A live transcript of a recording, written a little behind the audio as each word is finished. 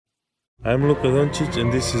I'm Luka Doncic,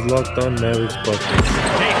 and this is Locked On Mavericks podcast. The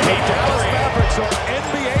Dallas Mavericks are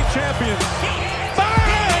NBA champions.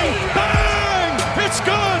 Bang! Bang! It's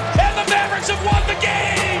good! And the Mavericks have won the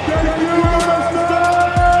game!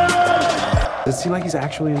 Does it seem like he's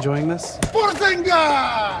actually enjoying this?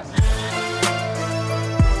 Porzingis!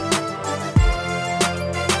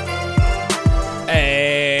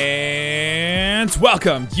 And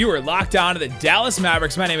welcome. You are locked on to the Dallas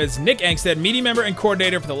Mavericks. My name is Nick Angstead, media member and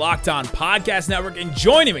coordinator for the Locked On Podcast Network. And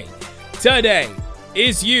joining me today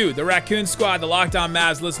is you, the Raccoon Squad, the Locked On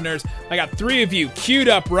Mavs listeners. I got three of you queued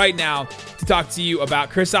up right now to talk to you about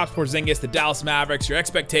Kristaps Porzingis, the Dallas Mavericks, your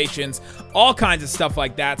expectations, all kinds of stuff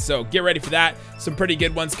like that. So get ready for that. Some pretty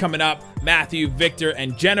good ones coming up. Matthew, Victor,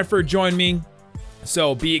 and Jennifer join me.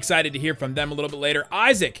 So be excited to hear from them a little bit later.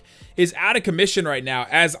 Isaac is out of commission right now,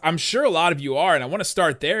 as I'm sure a lot of you are, and I want to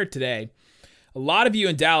start there today. A lot of you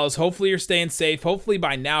in Dallas, hopefully you're staying safe. Hopefully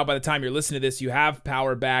by now, by the time you're listening to this, you have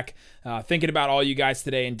power back. Thinking about all you guys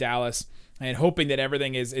today in Dallas and hoping that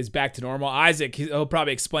everything is back to normal. Isaac, he'll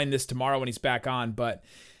probably explain this tomorrow when he's back on, but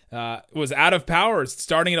was out of power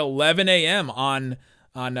starting at 11 a.m. on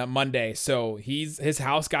Monday. So his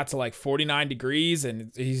house got to like 49 degrees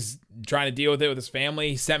and he's trying to deal with it with his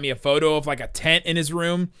family. He sent me a photo of like a tent in his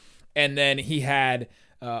room, and then he had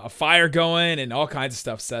a fire going and all kinds of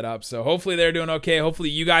stuff set up. So hopefully they're doing okay. Hopefully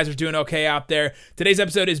you guys are doing okay out there. Today's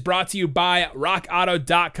episode is brought to you by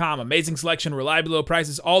RockAuto.com. Amazing selection, reliably low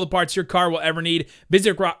prices, all the parts your car will ever need.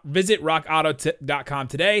 Visit RockAuto.com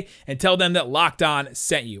today and tell them that Locked On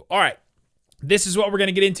sent you. All right. This is what we're going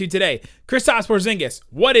to get into today. Kristaps Porzingis,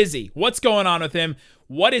 what is he? What's going on with him?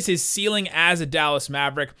 What is his ceiling as a Dallas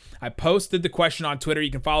Maverick? I posted the question on Twitter.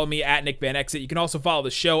 You can follow me at Nick Van Exit. You can also follow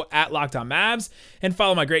the show at Locked On Mavs and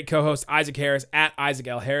follow my great co-host Isaac Harris at Isaac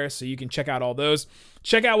L. Harris, so you can check out all those.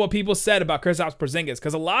 Check out what people said about Kristaps Porzingis,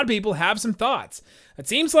 because a lot of people have some thoughts. It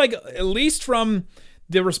seems like, at least from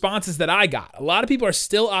the responses that I got, a lot of people are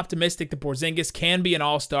still optimistic that Porzingis can be an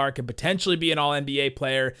all-star, can potentially be an all-NBA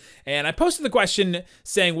player. And I posted the question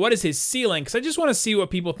saying, what is his ceiling? Because I just want to see what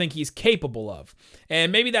people think he's capable of.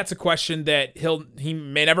 And maybe that's a question that he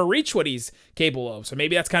may never reach what he's capable of. So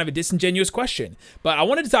maybe that's kind of a disingenuous question. But I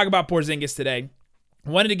wanted to talk about Porzingis today. I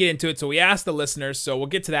wanted to get into it, so we asked the listeners, so we'll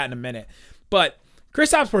get to that in a minute. But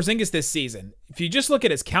Kristaps Porzingis this season, if you just look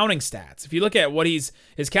at his counting stats, if you look at what his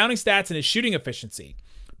counting stats and his shooting efficiency,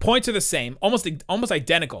 points are the same, almost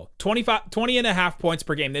identical. 20.5 points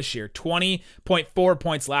per game this year, 20.4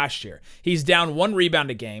 points last year. He's down 1 rebound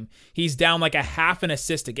a game. He's down like a half an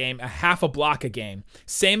assist a game, a half a block a game.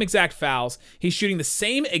 Same exact fouls. He's shooting the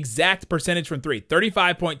same exact percentage from three,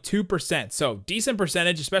 35.2%. So decent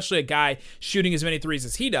percentage, especially a guy shooting as many threes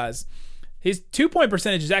as he does. His 2-point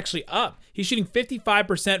percentage is actually up. He's shooting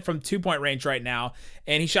 55% from 2-point range right now,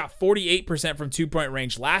 and he shot 48% from 2-point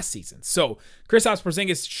range last season. So Kristaps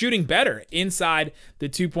Porzingis shooting better inside the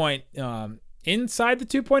 2-point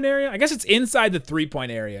area. I guess it's inside the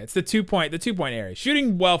 3-point area. It's the 2-point area.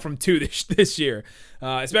 Shooting well from 2 this year,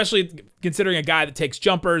 especially considering a guy that takes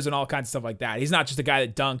jumpers and all kinds of stuff like that. He's not just a guy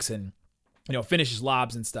that dunks and finishes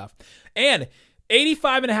lobs and stuff. And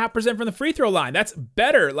 85.5% from the free throw line. That's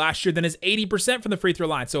better last year than his 80% from the free throw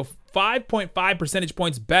line. So 5.5 percentage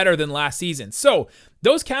points better than last season. So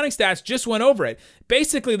those counting stats just went over it.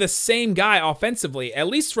 Basically the same guy offensively, at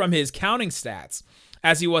least from his counting stats,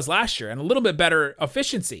 as he was last year, and a little bit better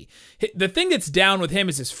efficiency. The thing that's down with him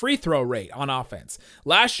is his free throw rate on offense.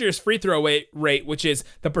 Last year's free throw rate, which is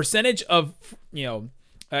the percentage of,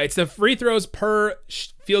 it's the free throws per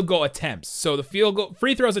field goal attempts. So the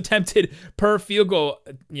free throws attempted per field goal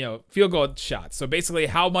shots. So basically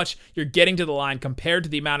how much you're getting to the line compared to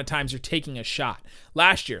the amount of times you're taking a shot.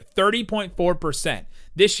 Last year, 30.4%.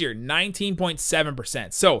 This year,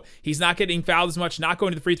 19.7%. So he's not getting fouled as much, not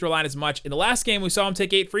going to the free throw line as much. In the last game, we saw him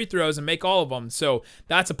take 8 free throws and make all of them. So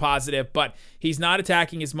that's a positive, but he's not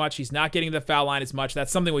attacking as much. He's not getting to the foul line as much.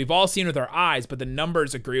 That's something we've all seen with our eyes, but the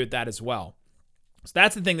numbers agree with that as well. So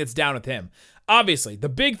that's the thing that's down with him. Obviously, the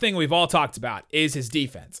big thing we've all talked about is his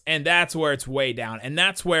defense, and that's where it's way down, and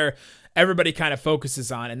that's where everybody kind of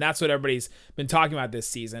focuses on, and that's what everybody's been talking about this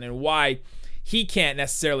season and why he can't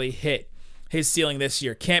necessarily hit his ceiling this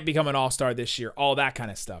year, can't become an all-star this year, all that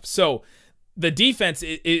kind of stuff. So the defense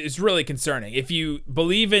is really concerning. If you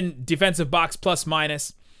believe in defensive box plus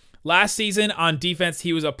minus, last season on defense,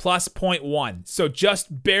 he was a plus 0.1. So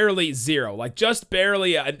just barely 0, like just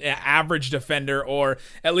barely an average defender, or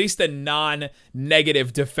at least a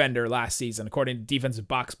non-negative defender last season, according to defensive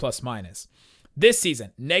box plus minus. This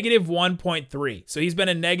season, negative 1.3. So he's been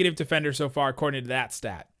a negative defender so far, according to that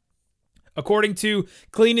stat. According to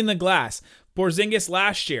Cleaning the Glass, Porzingis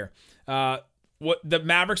last year, What the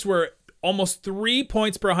Mavericks were almost 3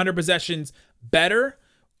 points per 100 possessions better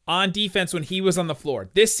on defense when he was on the floor.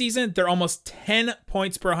 This season, they're almost 10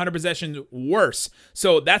 points per 100 possessions worse.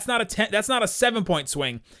 So that's not a 7-point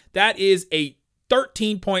swing. That is a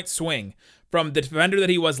 13-point swing from the defender that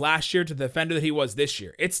he was last year to the defender that he was this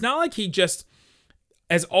year. It's not like he just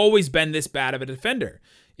has always been this bad of a defender.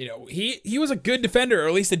 You know, he was a good defender, or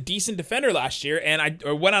at least a decent defender last year. And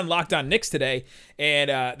I went on Locked On Knicks today,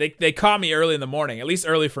 and they caught me early in the morning, at least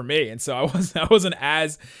early for me. And so I wasn't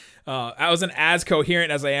as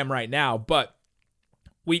coherent as I am right now. But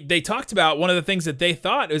they talked about one of the things that they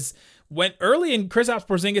thought is, when early in Kristaps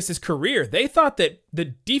Porzingis' career, they thought that the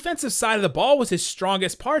defensive side of the ball was his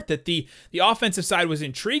strongest part, that the offensive side was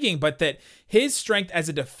intriguing, but that his strength as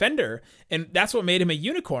a defender, and that's what made him a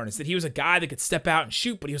unicorn, is that he was a guy that could step out and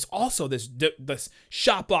shoot, but he was also this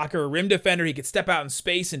shot blocker, rim defender. He could step out in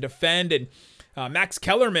space and defend, and Max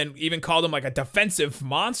Kellerman even called him like a defensive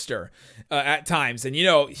monster at times. And, you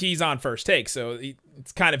know, he's on First Take, so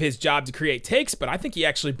it's kind of his job to create takes, but I think he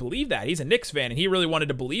actually believed that. He's a Knicks fan, and he really wanted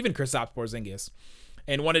to believe in Kristaps Porzingis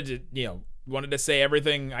and wanted to say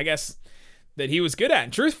everything, I guess, that he was good at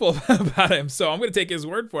and truthful about him. So I'm going to take his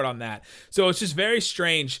word for it on that. So it's just very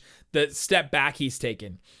strange the step back he's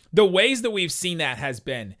taken. The ways that we've seen that has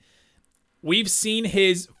been, we've seen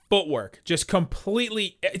his footwork just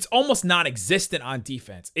completely, it's almost non-existent on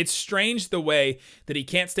defense. It's strange the way that he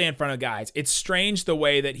can't stay in front of guys. It's strange the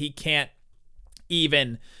way that he can't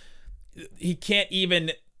even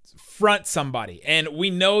front somebody. And we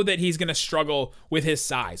know that he's going to struggle with his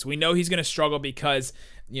size. We know he's going to struggle because,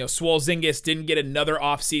 you know, Swole Zingis didn't get another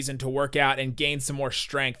offseason to work out and gain some more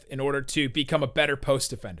strength in order to become a better post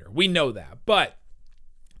defender. We know that. But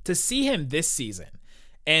to see him this season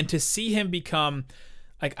and to see him become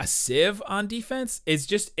like a sieve on defense is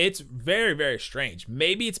just, it's very, very strange.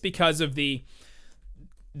 Maybe it's because of the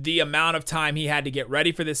amount of time he had to get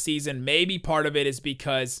ready for this season. Maybe part of it is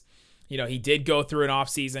because, you know, he did go through an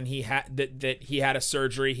offseason. He had a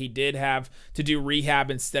surgery. He did have to do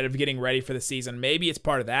rehab instead of getting ready for the season. Maybe it's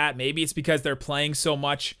part of that. Maybe it's because they're playing so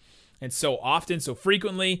much and so often, so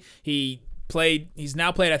frequently. He's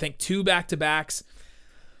now played, I think, 2 back-to-backs.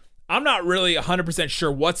 I'm not really 100% sure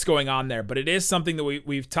what's going on there, but it is something that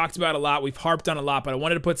we've talked about a lot. We've harped on a lot, but I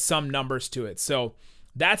wanted to put some numbers to it. So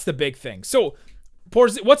that's the big thing. So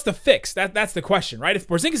what's the fix? That's the question, right? If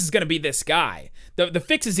Porzingis is going to be this guy, the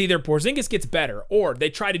fix is either Porzingis gets better or they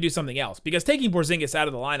try to do something else, because taking Porzingis out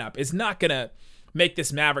of the lineup is not going to make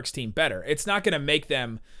this Mavericks team better. It's not going to make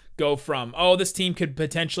them go from, oh, this team could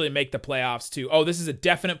potentially make the playoffs, to, oh, this is a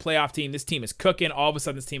definite playoff team. This team is cooking. All of a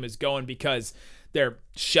sudden this team is going because they're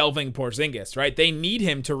shelving Porzingis, right? They need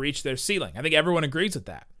him to reach their ceiling. I think everyone agrees with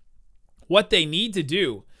that. What they need to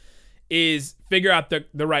do is figure out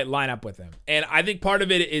the right lineup with him. And I think part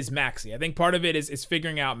of it is Maxey. I think part of it is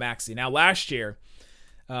figuring out Maxey. Now, last year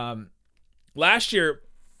when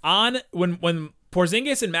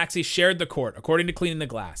Porzingis and Maxey shared the court, according to Cleaning the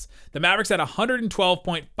Glass, the Mavericks had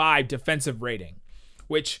 112.5 defensive rating,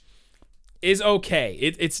 which is okay.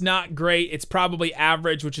 It's not great. It's probably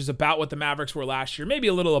average, which is about what the Mavericks were last year, maybe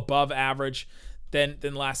a little above average than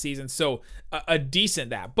last season. So a decent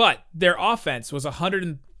that. But their offense was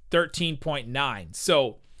 113.9.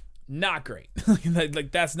 So not great.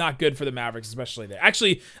 Like, that's not good for the Mavericks, especially there.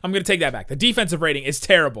 Actually, I'm going to take that back. The defensive rating is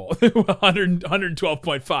terrible.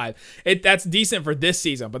 112.5. That's decent for this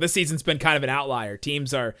season, but this season's been kind of an outlier.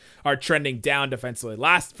 Teams are trending down defensively.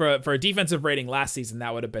 For a defensive rating last season,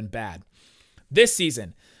 that would have been bad. This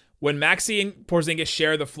season, when Maxey and Porzingis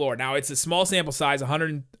share the floor, now it's a small sample size,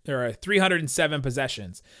 307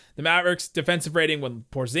 possessions. The Mavericks' defensive rating when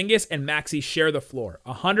Porzingis and Maxey share the floor,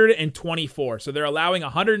 124. So they're allowing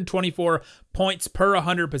 124 points per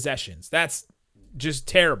 100 possessions. That's just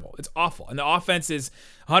terrible. It's awful. And the offense is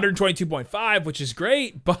 122.5, which is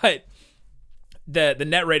great, but the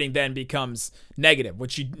net rating then becomes negative,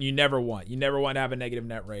 which you never want. You never want to have a negative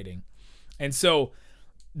net rating. And so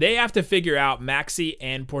they have to figure out Maxey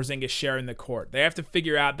and Porzingis sharing the court. They have to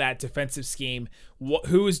figure out that defensive scheme.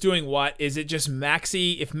 Who is doing what? Is it just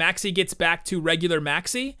Maxey? If Maxey gets back to regular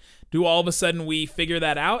Maxey, do all of a sudden we figure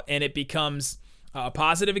that out and it becomes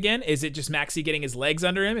positive again? Is it just Maxey getting his legs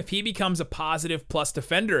under him? If he becomes a positive plus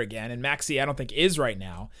defender again, and Maxey I don't think is right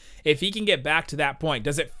now, if he can get back to that point,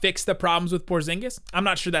 does it fix the problems with Porzingis? I'm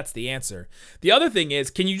not sure that's the answer. The other thing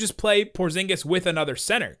is, can you just play Porzingis with another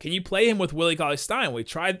center? Can you play him with Willie Cauley-Stein?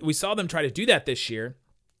 We saw them try to do that this year,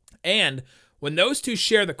 and when those two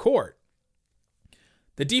share the court,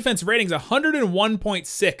 the defense rating's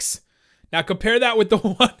 101.6. Now compare that with the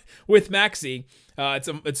one with Maxey,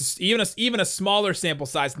 It's even a smaller sample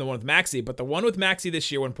size than the one with Maxey, but the one with Maxey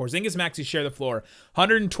this year, when Porzingis and Maxey share the floor,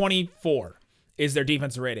 124 is their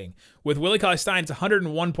defensive rating. With Willie Cauley-Stein, it's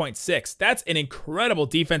 101.6. That's an incredible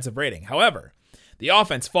defensive rating. However, the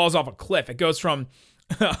offense falls off a cliff. It goes from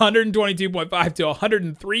 122.5 to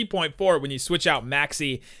 103.4 when you switch out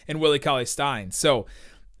Maxey and Willie Cauley-Stein. So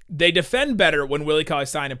they defend better when Willie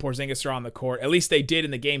Cauley-Stein and Porzingis are on the court. At least they did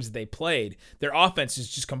in the games that they played. Their offense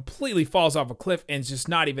just completely falls off a cliff and it's just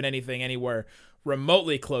not even anything anywhere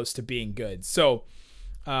remotely close to being good. So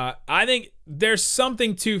I think there's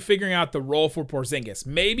something to figuring out the role for Porzingis.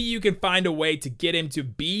 Maybe you can find a way to get him to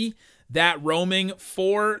be that roaming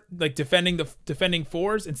four, like defending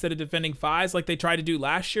fours instead of defending fives like they tried to do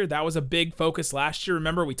last year. That was a big focus last year.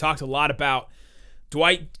 Remember, we talked a lot about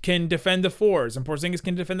Dwight can defend the fours and Porzingis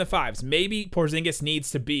can defend the fives. Maybe Porzingis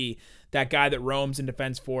needs to be that guy that roams and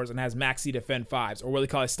defends fours and has Maxey defend fives, or Willie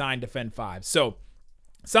Cauley-Stein defend fives. So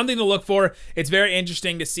something to look for. It's very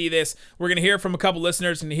interesting to see this. We're going to hear from a couple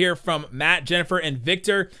listeners. We're going to hear from Matt, Jennifer, and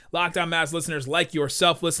Victor. Locked On Mavs listeners like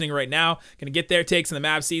yourself listening right now. Going to get their takes on the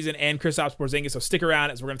Mavs season and Kristaps Porzingis, so stick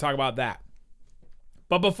around as we're going to talk about that.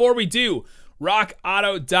 But before we do,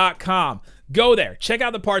 RockAuto.com. Go there. Check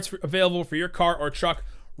out the parts available for your car or truck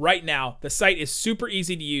right now. The site is super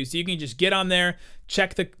easy to use. You can just get on there,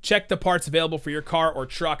 check the parts available for your car or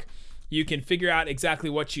truck. You can figure out exactly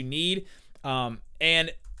what you need.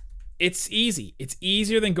 And it's easy. It's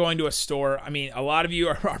easier than going to a store. I mean, a lot of you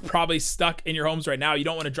are probably stuck in your homes right now. You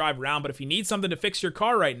don't want to drive around, but if you need something to fix your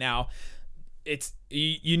car right now,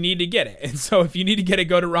 you need to get it. And so if you need to get it,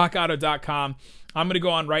 go to rockauto.com. I'm going to go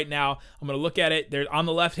on right now. I'm going to look at it. There on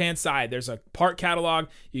the left-hand side, there's a part catalog.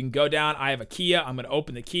 You can go down. I have a Kia. I'm going to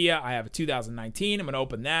open the Kia. I have a 2019. I'm going to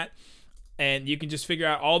open that. And you can just figure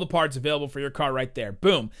out all the parts available for your car right there.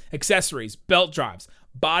 Boom. Accessories, belt drives,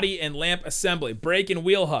 body and lamp assembly, brake and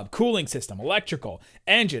wheel hub, cooling system, electrical,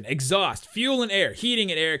 engine, exhaust, fuel and air,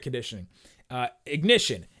 heating and air conditioning,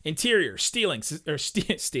 ignition, interior, steering,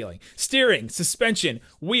 suspension,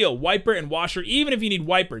 wheel, wiper, and washer. Even if you need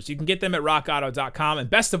wipers, you can get them at rockauto.com. And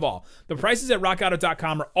best of all, the prices at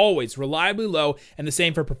rockauto.com are always reliably low, and the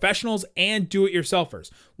same for professionals and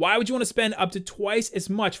do-it-yourselfers. Why would you want to spend up to twice as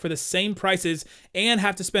much for the same prices and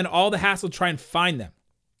have to spend all the hassle to try and find them?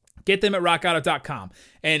 Get them at rockauto.com.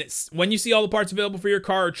 And when you see all the parts available for your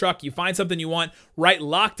car or truck, you find something you want, write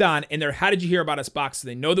Locked On in their How Did You Hear About Us box so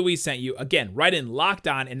they know that we sent you. Again, write in Locked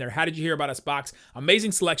On in their How Did You Hear About Us box.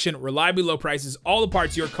 Amazing selection, reliably low prices, all the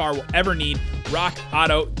parts your car will ever need.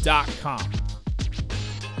 rockauto.com.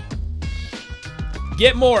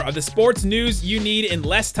 Get more of the sports news you need in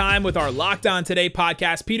less time with our Locked On Today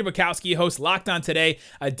podcast. Peter Bukowski hosts Locked On Today,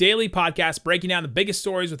 a daily podcast breaking down the biggest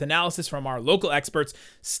stories with analysis from our local experts.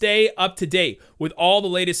 Stay up to date with all the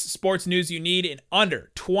latest sports news you need in under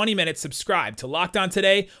 20 minutes. Subscribe to Locked On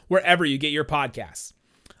Today wherever you get your podcasts.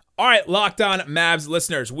 All right, Locked On Mavs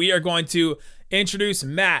listeners, we are going to introduce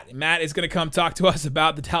Matt. Matt is going to come talk to us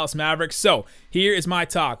about the Dallas Mavericks. So here is my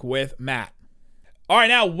talk with Matt. All right,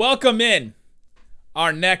 now welcome in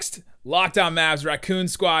our next Locked On Mavs Raccoon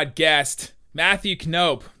Squad guest, Matthew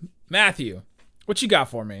Knope. Matthew, what you got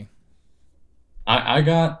for me? I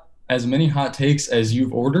got as many hot takes as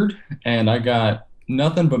you've ordered, and I got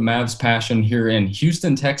nothing but Mavs passion here in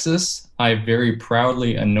Houston, Texas. I very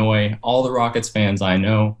proudly annoy all the Rockets fans I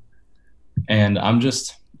know, and I'm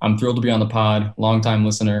thrilled to be on the pod, longtime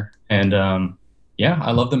listener, and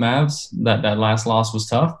I love the Mavs. That last loss was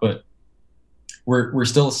tough, but we're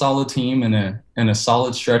still a solid team in a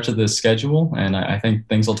solid stretch of this schedule, and I think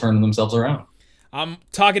things will turn themselves around. I'm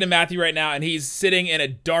talking to Matthew right now, and he's sitting in a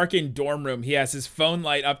darkened dorm room. He has his phone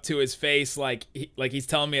light up to his face like he's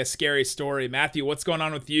telling me a scary story. Matthew, what's going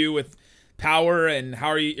on with you with power, and how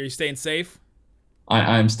are you staying safe?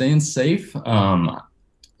 I'm staying safe.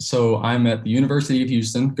 So I'm at the University of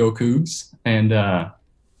Houston, go Cougs, and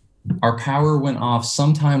our power went off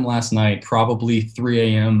sometime last night, probably 3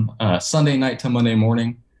 a.m., Sunday night to Monday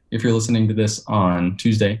morning, if you're listening to this on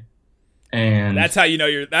Tuesday. And that's how you know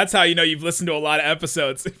you've listened to a lot of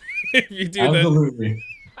episodes. If you do absolutely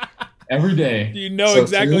every day. You know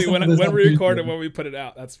exactly when we record and when we put it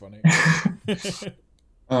out. That's funny.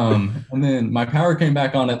 And then my power came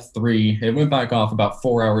back on at 3. It went back off about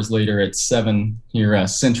 4 hours later at 7 here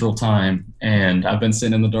Central Time, and I've been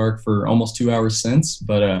sitting in the dark for almost 2 hours since.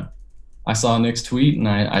 But I saw Nick's tweet, and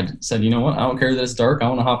I said, you know what? I don't care that it's dark. I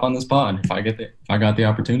want to hop on this pod if I got the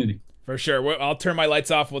opportunity. For sure. I'll turn my lights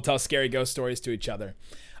off. We'll tell scary ghost stories to each other.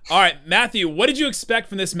 All right, Matthew, what did you expect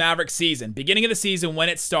from this Mavericks season? Beginning of the season, when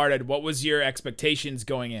it started, what was your expectations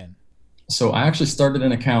going in? So I actually started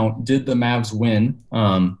an account, did the Mavs win?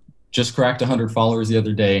 just cracked 100 followers the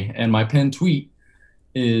other day, and my pinned tweet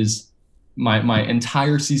is my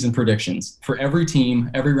entire season predictions for every team,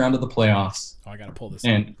 every round of the playoffs. Oh, I got to pull this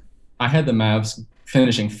And I had the Mavs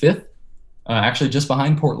finishing 5th, actually just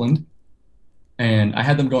behind Portland. And I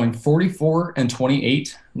had them going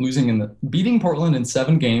 44-28, beating Portland in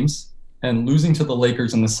 7 games and losing to the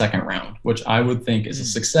Lakers in the second round, which I would think is a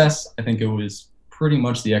success. I think it was pretty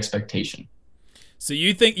much the expectation. So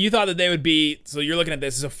you thought that they would be, so you're looking at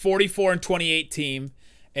this as a 44-28 team,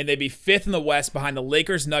 and they'd be 5th in the West behind the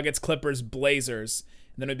Lakers, Nuggets, Clippers, Blazers,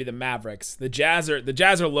 and then it would be the Mavericks. The Jazz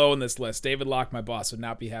are low on this list. David Locke, my boss, would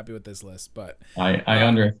not be happy with this list, but I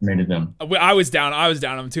underestimated them. I was down on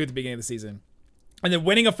them too at the beginning of the season. And then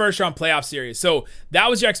winning a first-round playoff series. So that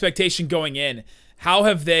was your expectation going in. How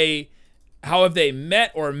have they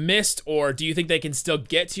met or missed, or do you think they can still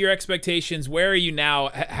get to your expectations? Where are you now?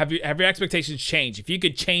 Have your expectations changed? If you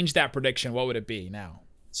could change that prediction, what would it be now?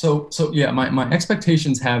 So yeah, my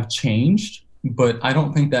expectations have changed, but I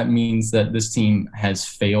don't think that means that this team has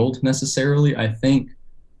failed necessarily. I think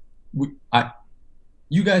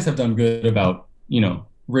you guys have done good about,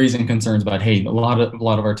 raising concerns about, hey, a lot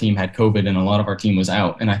of our team had COVID and a lot of our team was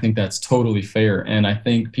out. And I think that's totally fair. And I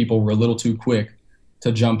think people were a little too quick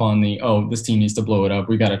to jump on this team needs to blow it up.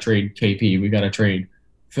 We got to trade KP. We got to trade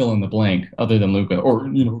fill in the blank other than Luka, or,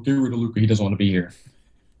 get rid of Luka. He doesn't want to be here.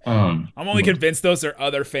 I'm only convinced those are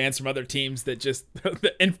other fans from other teams that just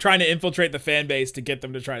trying to infiltrate the fan base to get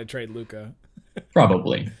them to try to trade Luka.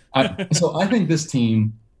 Probably. So I think this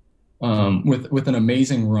team, with an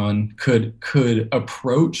amazing run, could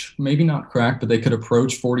approach, maybe not crack, but they could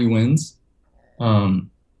approach 40 wins.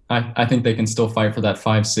 I think they can still fight for that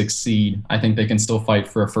 5-6 seed. I think they can still fight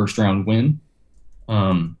for a first round win.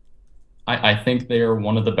 I think they are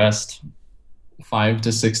one of the best 5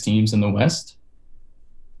 to 6 teams in the West.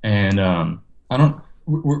 And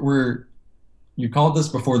you called this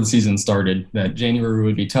before the season started that January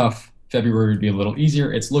would be tough, February would be a little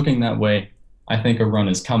easier. It's looking that way. I think a run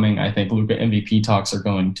is coming. I think Luka MVP talks are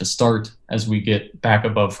going to start as we get back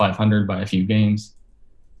above 500 by a few games,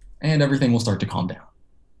 and everything will start to calm down.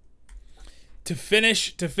 To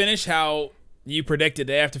finish how you predicted,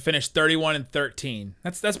 they have to finish 31-13.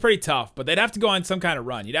 That's pretty tough, but they'd have to go on some kind of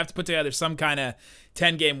run. You'd have to put together some kind of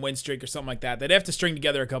 10-game win streak or something like that. They'd have to string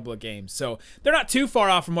together a couple of games. So they're not too far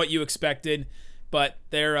off from what you expected, but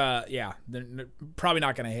they're probably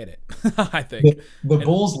not going to hit it, I think. The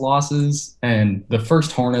Bulls losses and the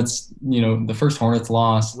first Hornets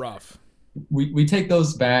loss. Rough. We take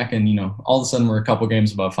those back, and all of a sudden we're a couple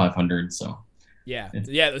games above 500. So yeah,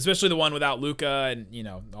 especially the one without Luka and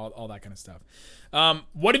all that kind of stuff.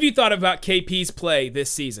 What have you thought about KP's play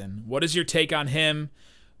this season? What is your take on him?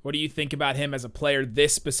 What do you think about him as a player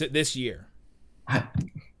this year?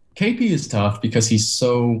 KP is tough because he's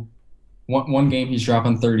so. One game he's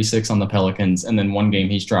dropping 36 on the Pelicans, and then one game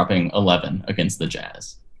he's dropping 11 against the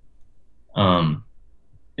Jazz.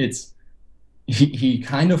 He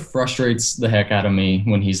kind of frustrates the heck out of me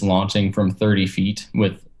when he's launching from 30 feet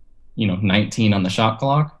with 19 on the shot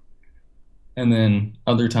clock, and then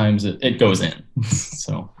other times it goes in.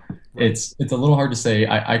 So it's a little hard to say.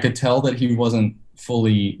 I could tell that he wasn't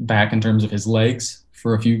fully back in terms of his legs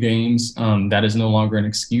for a few games. That is no longer an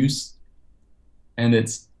excuse, and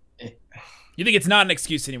you think it's not an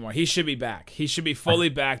excuse anymore? He should be back. He should be fully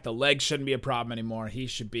back. The legs shouldn't be a problem anymore. He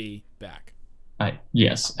should be back.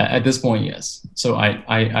 Yes, at this point, yes. So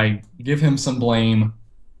I give him some blame.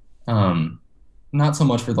 Not so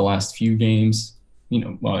much for the last few games. We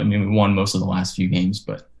won most of the last few games,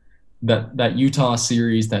 but that Utah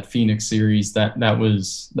series, that Phoenix series, that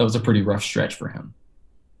was a pretty rough stretch for him.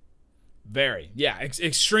 Very, yeah,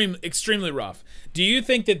 extremely rough. Do you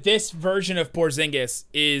think that this version of Porzingis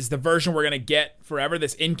is the version we're going to get forever,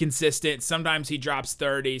 this inconsistent, sometimes he drops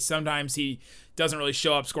 30, sometimes he doesn't really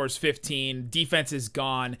show up, scores 15, defense is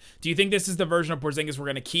gone. Do you think this is the version of Porzingis we're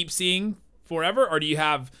going to keep seeing forever, or do you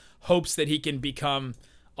have hopes that he can become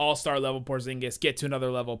all-star level Porzingis, get to another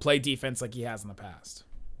level, play defense like he has in the past?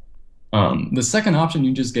 The second option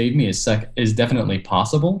you just gave me is definitely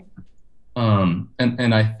possible.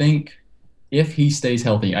 And I think if he stays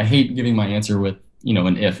healthy, I hate giving my answer with,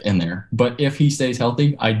 an if in there, but if he stays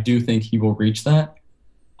healthy, I do think he will reach that.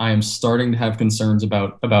 I am starting to have concerns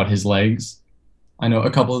about his legs. I know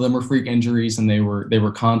a couple of them were freak injuries, and they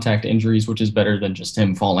were contact injuries, which is better than just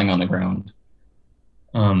him falling on the ground.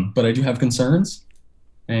 But I do have concerns,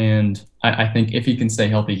 and I think if he can stay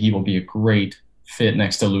healthy, he will be a great fit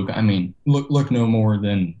next to Luka. I mean, look no more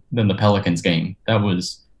than the Pelicans game. That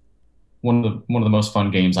was one of the most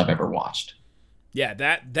fun games I've ever watched. Yeah,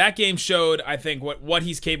 that game showed, I think, what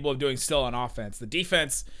he's capable of doing still on offense. The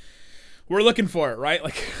defense we're looking for it, right?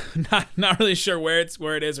 Like, not really sure where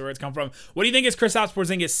it is or where it's come from. What do you think is Kristaps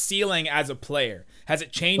Porzingis' ceiling as a player? Has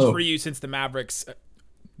it changed for you since the Mavericks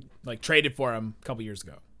traded for him a couple years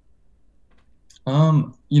ago?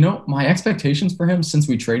 My expectations for him since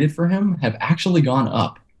we traded for him have actually gone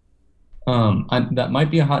up. That might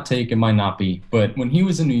be a hot take, it might not be, but when he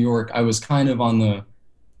was in New York, I was kind of on the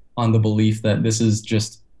belief that this is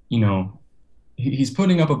just, he's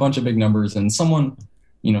putting up a bunch of big numbers, and someone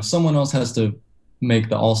else has to make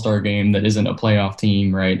the All-Star game that isn't a playoff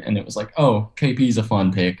team, right? And it was like, oh, KP's a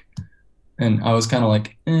fun pick. And I was kind of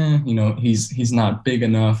like, he's not big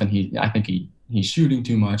enough, and I think he's shooting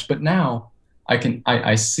too much. But now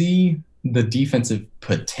I see the defensive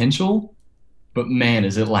potential, but man,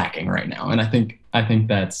 is it lacking right now. And I think I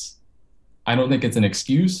don't think it's an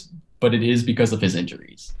excuse, but it is because of his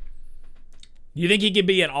injuries. You think he could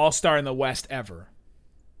be an all-star in the West ever?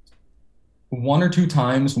 One or two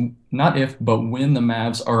times, not if, but when the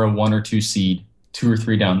Mavs are a 1 or 2 seed, 2 or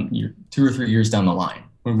 3 years down the line,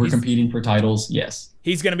 when we're competing for titles, yes.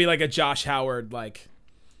 He's going to be like a Josh Howard,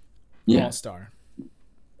 all-star.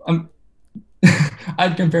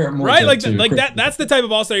 I'd compare it more right? to That's the type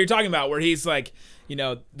of all-star you're talking about, where he's like,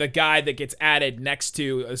 the guy that gets added next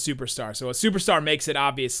to a superstar. So a superstar makes it,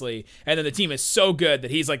 obviously, and then the team is so good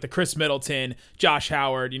that he's like the Chris Middleton, Josh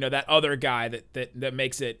Howard, that other guy that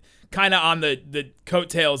makes it kind of on the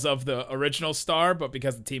coattails of the original star, but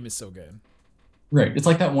because the team is so good. Right. It's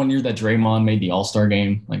like that one year that Draymond made the All-Star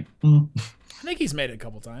game. I think he's made it a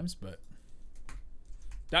couple times, but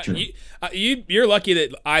you're lucky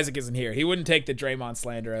that Isaac isn't here. He wouldn't take the Draymond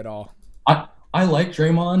slander at all. I like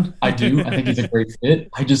Draymond. I do. I think he's a great fit.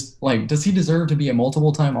 I just does he deserve to be a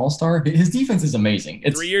multiple-time All-Star? His defense is amazing.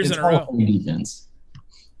 It's 3 years in a row. Defense.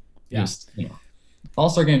 Yeah.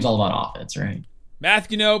 All-Star game's all about offense, right?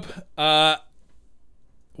 Matthew Knope,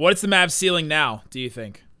 what's the Mavs ceiling now, do you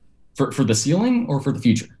think? For the ceiling or for the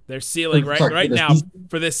future? Their ceiling right now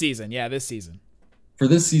for this season. Yeah, this season. For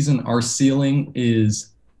this season, our ceiling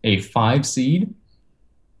is a 5 seed.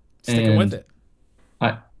 Sticking with it.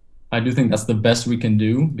 I do think that's the best we can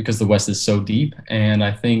do because the West is so deep, and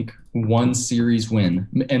I think 1 series win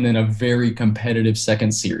and then a very competitive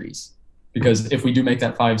second series. Because if we do make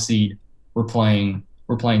that 5 seed, we're playing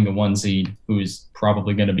the 1 seed, who is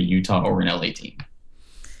probably going to be Utah or an LA team.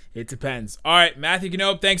 It depends. All right, Matthew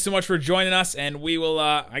Knope, thanks so much for joining us, and we will.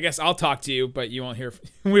 I guess I'll talk to you, but you won't hear.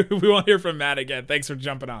 We won't hear from Matt again. Thanks for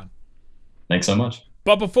jumping on. Thanks so much.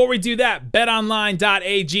 But before we do that,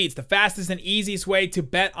 betonline.ag. It's the fastest and easiest way to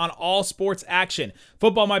bet on all sports action.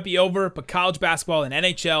 Football might be over, but college basketball and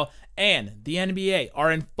NHL and the NBA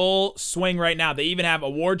are in full swing right now. They even have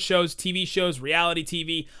award shows, TV shows, reality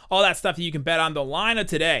TV, all that stuff that you can bet on. The line of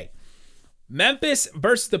today: Memphis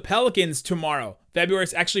versus the Pelicans tomorrow.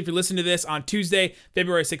 Actually, if you listen to this on Tuesday,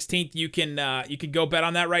 February 16th, you can go bet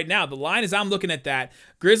on that right now. The line, as I'm looking at that,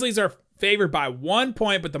 Grizzlies are favored by 1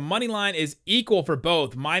 point, but the money line is equal for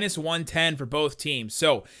both, -110 for both teams.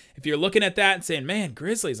 So if you're looking at that and saying, man,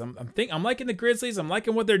 Grizzlies, I'm liking the Grizzlies, I'm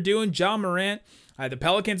liking what they're doing, Ja Morant, the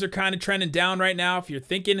Pelicans are kind of trending down right now. If you're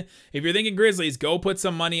thinking Grizzlies, go put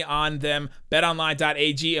some money on them,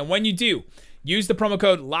 betonline.ag. And when you do, use the promo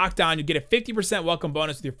code LOCKEDON. You get a 50% welcome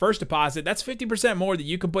bonus with your first deposit. That's 50% more that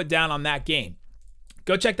you can put down on that game.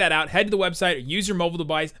 Go check that out. Head to the website or use your mobile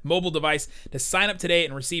device to sign up today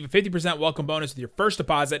and receive a 50% welcome bonus with your first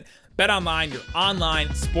deposit. BetOnline, your online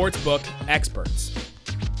sportsbook experts.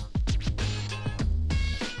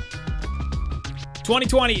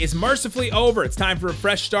 2020 is mercifully over. It's time for a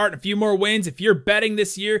fresh start and a few more wins. If you're betting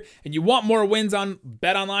this year and you want more wins on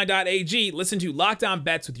betonline.ag, listen to Locked On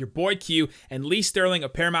Bets with your boy Q and Lee Sterling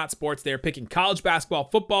of Paramount Sports. They're picking college basketball,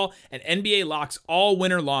 football, and NBA locks all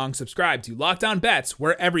winter long. Subscribe to Locked On Bets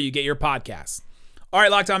wherever you get your podcasts. All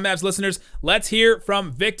right, Locked On Mavs listeners, let's hear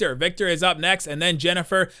from Victor. Victor is up next, and then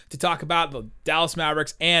Jennifer to talk about the Dallas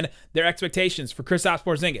Mavericks and their expectations for Kristaps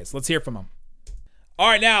Porzingis. Let's hear from him. All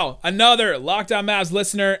right, now, another Locked On Mavs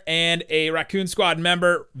listener and a Raccoon Squad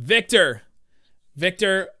member, Victor.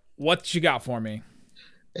 Victor, what you got for me?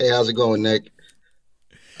 Hey, how's it going, Nick?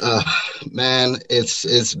 Man,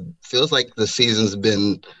 it's feels like the season's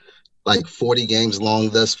been like 40 games long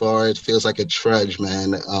thus far. It feels like a trudge,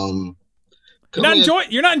 man.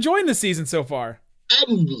 You're not enjoying the season so far.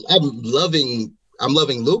 I'm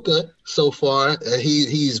loving Luka so far.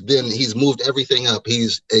 He's moved everything up.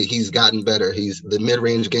 He's gotten better. The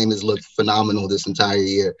mid-range game has looked phenomenal this entire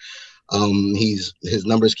year. His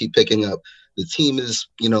numbers keep picking up. The team is,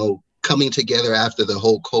 coming together after the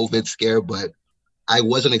whole COVID scare, but I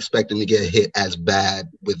wasn't expecting to get hit as bad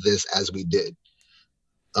with this as we did.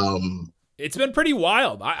 it's been pretty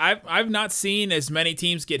wild. I've not seen as many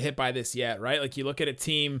teams get hit by this yet, right? Like you look at a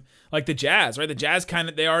team like the Jazz, right? The Jazz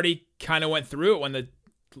they already kind of went through it when the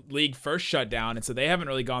league first shut down, and so they haven't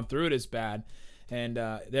really gone through it as bad, and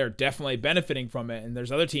they're definitely benefiting from it. And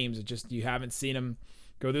there's other teams that just you haven't seen them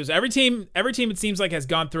go through. So every team it seems like has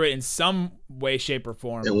gone through it in some way, shape, or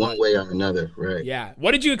form. In one way or another, right? Yeah.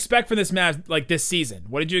 What did you expect from this match, like this season?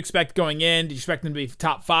 What did you expect going in? Did you expect them to be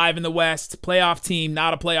top 5 in the West, playoff team,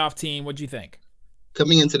 not a playoff team? What did you think?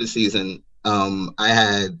 Coming into the season, I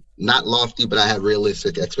had not lofty, but I had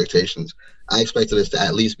realistic expectations. I expected us to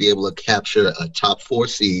at least be able to capture a top 4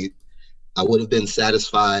 seed. I would have been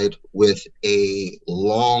satisfied with a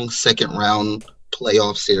long second round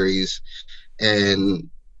playoff series, and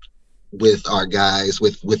with our guys,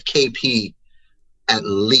 with KP, at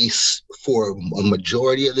least for a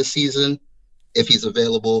majority of the season, if he's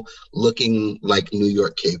available, looking like New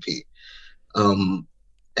York KP.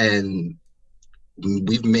 And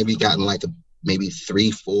we've maybe gotten like maybe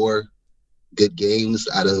 3-4 good games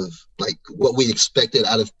out of like what we expected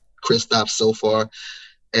out of Kristaps so far.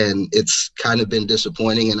 And it's kind of been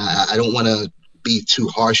disappointing. And I don't want to be too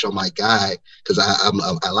harsh on my guy because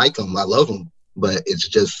I like him. I love him. But it's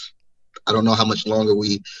just, I don't know how much longer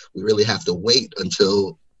we really have to wait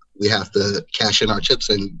until we have to cash in our chips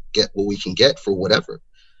and get what we can get for whatever.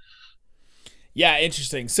 Yeah,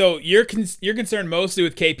 interesting. So you're concerned mostly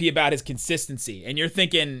with KP about his consistency, and you're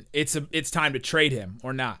thinking it's time to trade him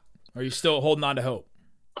or not? Or are you still holding on to hope?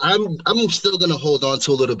 I'm still gonna hold on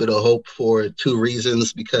to a little bit of hope for 2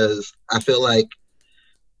 reasons, because I feel like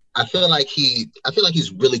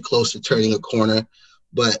he's really close to turning a corner,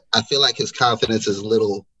 but I feel like his confidence is a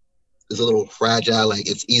little fragile. Like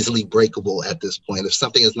it's easily breakable at this point. If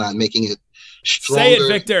something is not making it stronger, say it,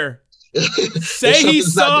 Victor. Say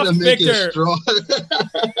he's soft, Victor.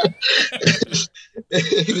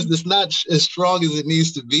 It's not as strong as it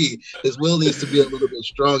needs to be. His will needs to be a little bit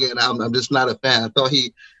stronger, and I'm just not a fan. I thought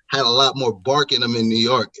he had a lot more bark in him in New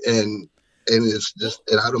York, and it's just,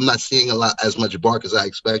 and I'm not seeing as much bark as I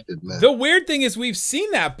expected, man. The weird thing is we've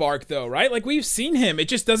seen that bark though, right? Like we've seen him. It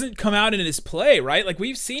just doesn't come out in his play, right? Like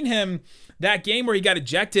we've seen him that game where he got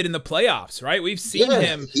ejected in the playoffs, right? We've seen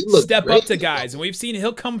him step up to guys, and we've seen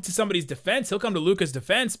he'll come to somebody's defense. He'll come to Luka's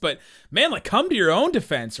defense, but man, like come to your own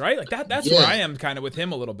defense, right? Like that's where I am kind of with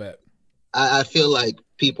him a little bit. I feel like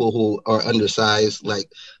people who are undersized, like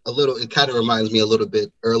it kind of reminds me a little bit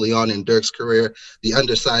early on in Dirk's career, the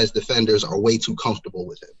undersized defenders are way too comfortable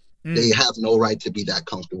with him. They have no right to be that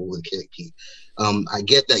comfortable with KP. I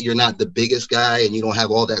get that you're not the biggest guy and you don't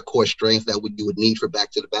have all that core strength that you would need for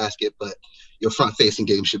back to the basket, but your front-facing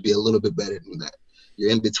game should be a little bit better than that. Your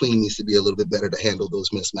in-between needs to be a little bit better to handle those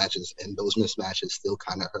mismatches, and those mismatches still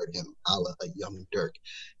kind of hurt him, a la a young Dirk.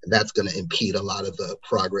 And that's going to impede a lot of the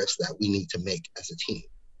progress that we need to make as a team.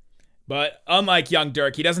 But unlike young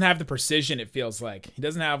Dirk, he doesn't have the precision, it feels like. He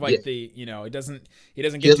doesn't have he doesn't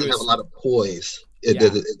have a lot of poise.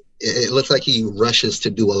 It looks like he rushes to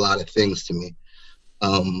do a lot of things to me.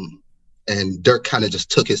 And Dirk kind of just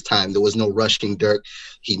took his time. There was no rushing Dirk.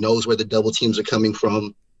 He knows where the double teams are coming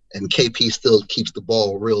from, and KP still keeps the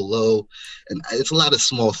ball real low. And it's a lot of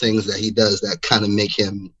small things that he does that kind of make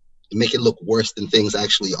it look worse than things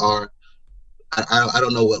actually are. I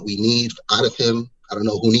don't know what we need out of him. I don't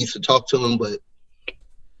know who needs to talk to him, but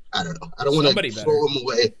I don't know. I don't want to throw him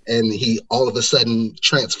away and he all of a sudden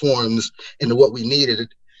transforms into what we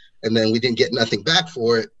needed, and then we didn't get nothing back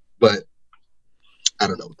for it. But I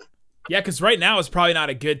don't know. Yeah, because right now is probably not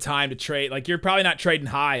a good time to trade. Like you're probably not trading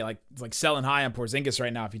high, like selling high on Porzingis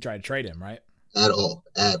right now if you try to trade him, right? At all.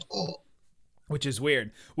 Which is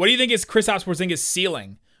weird. What do you think is Kristaps Porzingis'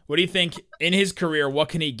 ceiling? What do you think in his career? What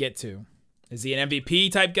can he get to? Is he an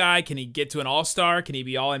MVP type guy? Can he get to an All-Star? Can he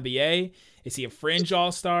be All NBA? Is he a fringe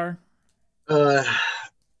All-Star?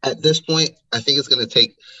 At this point, I think it's going to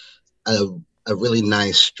take a really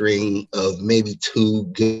nice string of maybe 2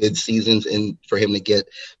 good seasons for him to get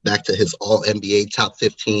back to his All-NBA top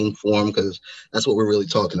 15 form, because that's what we're really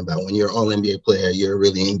talking about. When you're an All-NBA player, you're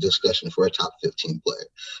really in discussion for a top 15 player.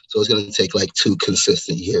 So it's going to take like 2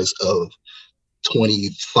 consistent years of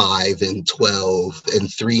 25 and 12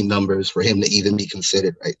 and 3 numbers for him to even be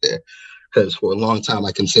considered right there. Because for a long time,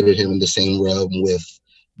 I considered him in the same realm with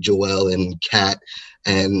Joel and Kat,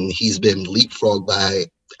 and he's been leapfrogged by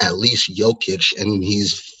at least Jokic, and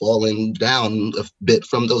he's fallen down a bit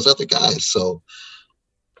from those other guys. So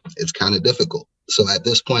it's kind of difficult. So at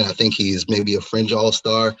this point, I think he's maybe a fringe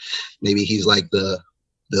All-Star. Maybe he's like the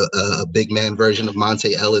big man version of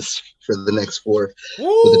Monte Ellis for the next 4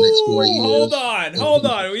 years. Hold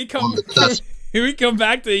on. We come. Can we come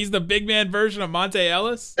back to he's the big man version of Monte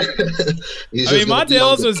Ellis? He's Monte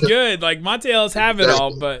Ellis was good. Like, Monte Ellis have it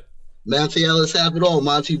all, but Monte Ellis have it all.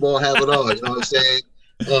 Monty Ball have it all. You know what I'm saying?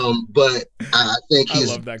 But I think I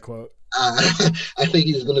love that quote. I think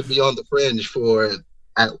he's going to be on the fringe for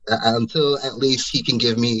until at least he can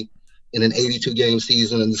give me in an 82 game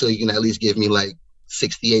season, until he can at least give me like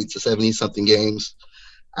 68 to 70 something games.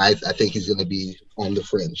 I think he's going to be on the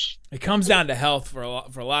fringe. It comes down to health for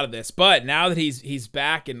a lot of this, but now that he's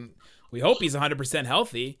back and we hope he's 100%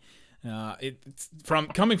 healthy, it's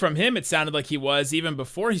coming from him, it sounded like he was even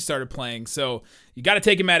before he started playing. So you got to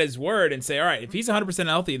take him at his word and say, all right, if he's 100%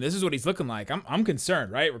 healthy and this is what he's looking like, I'm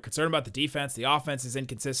concerned, right? We're concerned about the defense. The offense is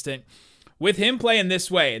inconsistent. With him playing this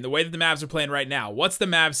way and the way that the Mavs are playing right now, what's the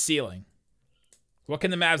Mavs ceiling? What can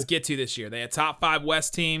the Mavs get to this year? Are they a top 5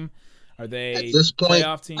 West team? Are they at this point,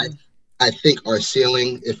 playoff team? I think our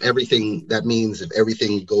ceiling, if everything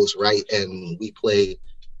goes right and we play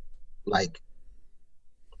like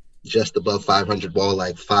just above 500 ball,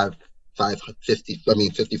 like 55%,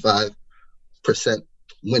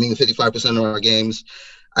 winning 55% of our games,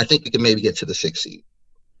 I think we can maybe get to the 6th seed.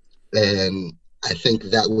 And I think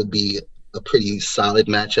that would be a pretty solid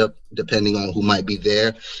matchup, depending on who might be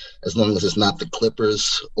there, as long as it's not the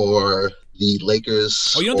Clippers or the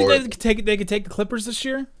Lakers. Oh, you don't think they could take the Clippers this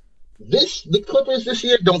year? The Clippers this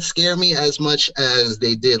year don't scare me as much as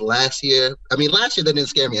they did last year. I mean, last year they didn't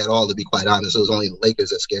scare me at all, to be quite honest. It was only the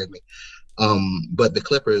Lakers that scared me. But the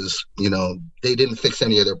Clippers, they didn't fix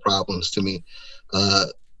any of their problems to me.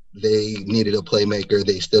 They needed a playmaker.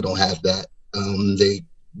 They still don't have that. They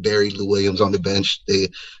buried Lou Williams on the bench. They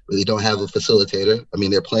really don't have a facilitator. I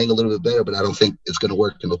mean, they're playing a little bit better, but I don't think it's going to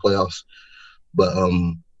work in the playoffs. But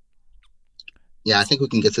yeah, I think we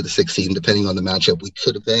can get to the 6th seed. Depending on the matchup, we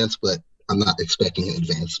could advance, but I'm not expecting an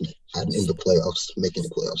advancement. I'm in the playoffs, making the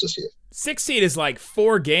playoffs this year. 6th seed is like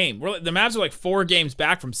 4 games. The Mavs are like 4 games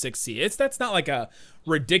back from 6th seed. That's not like a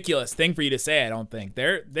ridiculous thing for you to say. I don't think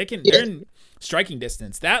they're in striking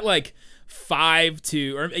distance. That like 5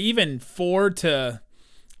 to or even 4 to.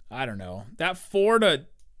 I don't know. That 4 to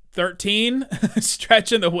 13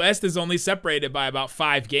 stretch in the West is only separated by about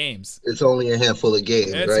 5 games. It's only a handful of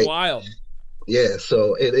games, it's right? It's wild. Yeah,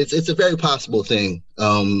 so it's a very possible thing.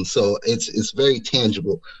 So it's very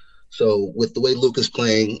tangible. So with the way Luka's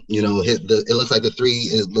playing, it looks like the 3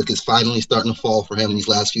 is finally starting to fall for him in these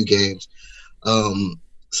last few games.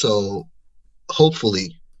 So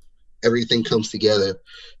hopefully everything comes together.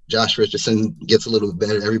 Josh Richardson gets a little bit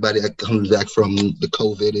better. Everybody that comes back from the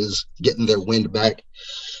COVID is getting their wind back.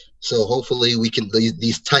 So hopefully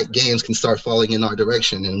these tight games can start falling in our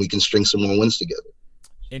direction and we can string some more wins together.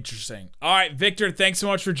 Interesting. All right, Victor, thanks so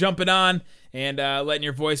much for jumping on and letting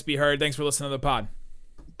your voice be heard. Thanks for listening to the pod.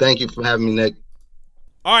 Thank you for having me, Nick.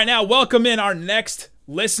 All right, now welcome in our next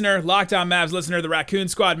listener, Locked On Mavs listener, the Raccoon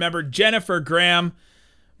Squad member, Jennifer Graham.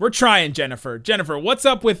 We're trying, Jennifer. Jennifer, what's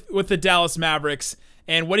up with the Dallas Mavericks?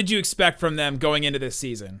 And what did you expect from them going into this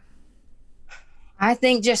season? I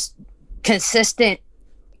think just consistent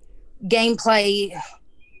gameplay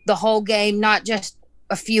the whole game, not just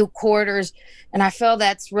a few quarters. And I feel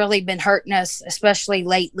that's really been hurting us, especially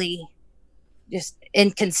lately. Just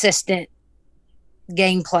inconsistent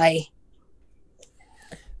gameplay.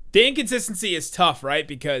 The inconsistency is tough, right?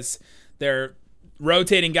 Because they're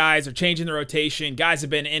rotating guys or changing the rotation. Guys have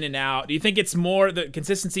been in and out. Do you think it's more the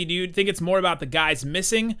consistency? Do you think it's more about the guys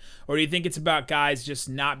missing, or do you think it's about guys just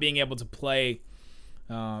not being able to play?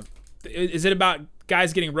 Is it about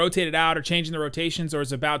guys getting rotated out or changing the rotations, or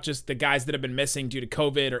is it about just the guys that have been missing due to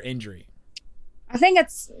COVID or injury? I think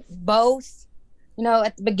it's both.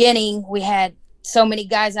 At the beginning, we had so many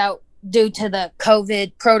guys out due to the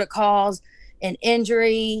COVID protocols and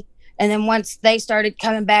injury. And then once they started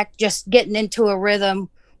coming back, just getting into a rhythm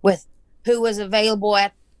with who was available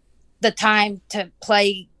at the time to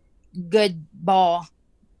play good ball.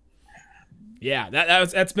 Yeah,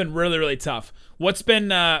 that's been really, really tough. What's been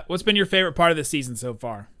your favorite part of the season so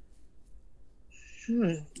far?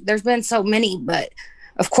 There's been so many, but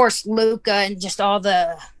of course Luka and just all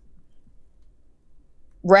the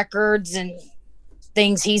records and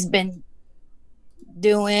things he's been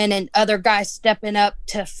doing, and other guys stepping up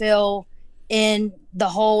to fill in the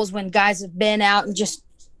holes when guys have been out, and just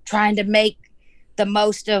trying to make the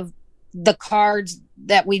most of the cards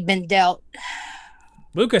that we've been dealt.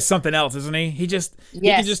 Luka's something else, isn't he? He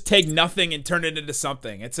can just take nothing and turn it into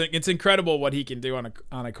something. It's incredible what he can do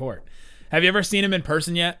on a court. Have you ever seen him in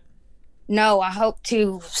person yet? No, I hope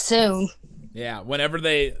to soon. Yeah, whenever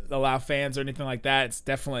they allow fans or anything like that, it's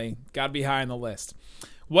definitely got to be high on the list.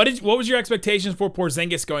 What was your expectations for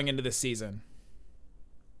Porzingis going into this season?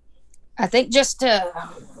 I think just to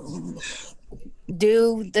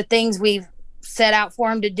do the things we've set out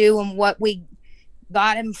for him to do and what we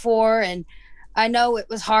got him for. And I know it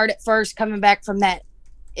was hard at first coming back from that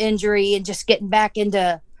injury and just getting back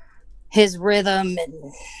into his rhythm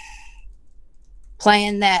and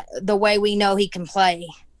playing that the way we know he can play.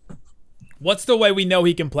 What's the way we know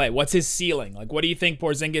he can play? What's his ceiling? Like, what do you think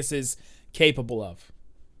Porzingis is capable of?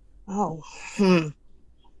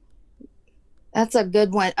 That's a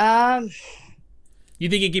good one. You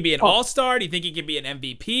think he could be an all-star? Do you think he could be an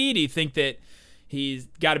MVP? Do you think that he's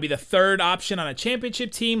got to be the third option on a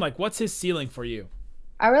championship team? Like, what's his ceiling for you?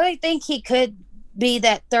 I really think he could be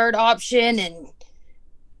that third option, and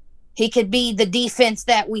he could be the defense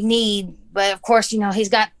that we need. But, of course, he's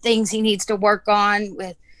got things he needs to work on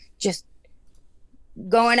with just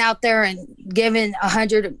going out there and giving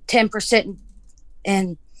 110%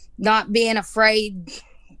 and not being afraid.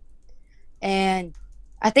 And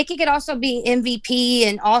I think he could also be MVP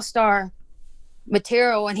and all-star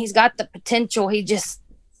material, and he's got the potential.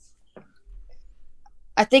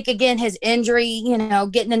 I think, again, his injury,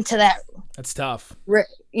 getting into that. That's tough.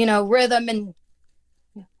 Rhythm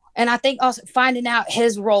and I think also finding out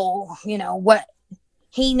his role, what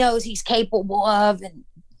he knows he's capable of, and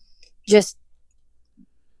just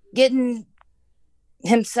getting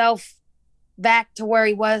himself back to where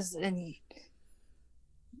he was and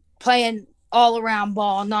playing all around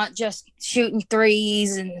ball, not just shooting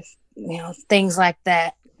threes and, things like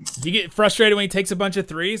that. Do you get frustrated when he takes a bunch of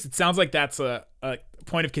threes? It sounds like that's a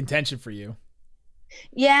point of contention for you.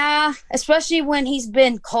 Yeah, especially when he's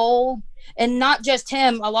been cold, and not just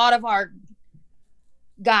him, a lot of our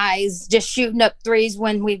guys just shooting up threes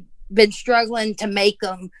when we've been struggling to make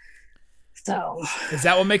them. So is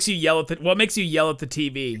that what makes you yell at the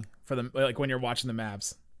TV for them, like when you're watching the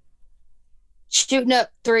Mavs? Shooting up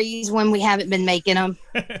threes when we haven't been making them.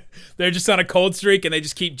 They're just on a cold streak and they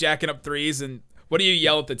just keep jacking up threes. And what do you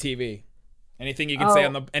yell at the TV? Anything you can say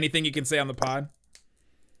on the pod?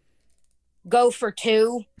 Go for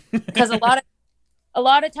two, because a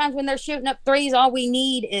lot of times when they're shooting up threes, all we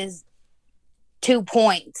need is 2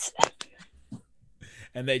 points.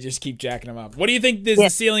 And they just keep jacking them up. What do you think is the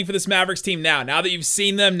ceiling for this Mavericks team now? Now that you've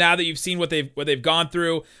seen them, now that you've seen what they've gone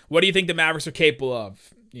through, what do you think the Mavericks are capable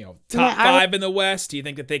of? Top 5 in the West? Do you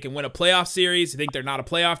think that they can win a playoff series? Do you think they're not a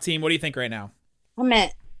playoff team? What do you think right now?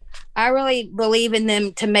 I really believe in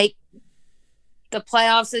them to make the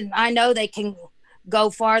playoffs, and I know they can go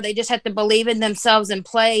far. They just have to believe in themselves and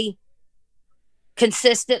play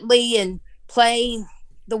consistently and play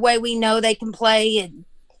the way we know they can play and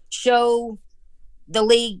show the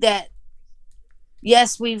league that,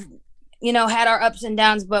 yes, we've, had our ups and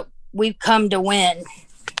downs, but we've come to win.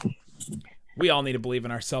 We all need to believe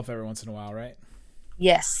in ourselves every once in a while, right?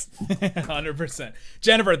 Yes. 100%.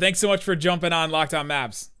 Jennifer, thanks so much for jumping on Locked On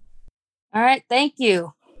Mavs. All right. Thank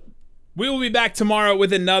you. We will be back tomorrow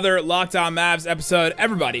with another Locked On Mavs episode.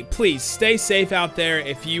 Everybody, please stay safe out there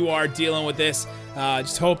if you are dealing with this.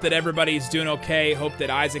 Just hope that everybody's doing okay. Hope that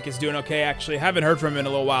Isaac is doing okay. Actually, haven't heard from him in a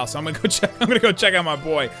little while, so I'm gonna go check out my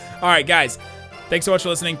boy. All right, guys. Thanks so much for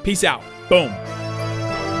listening. Peace out. Boom.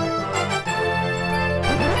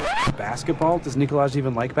 Basketball? Does Nikolaj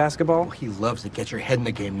even like basketball? He loves the Get Your Head in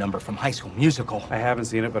the Game number from High School Musical. I haven't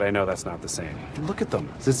seen it, but I know that's not the same. Look at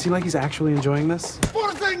them. Does it seem like he's actually enjoying this?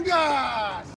 Porzingis!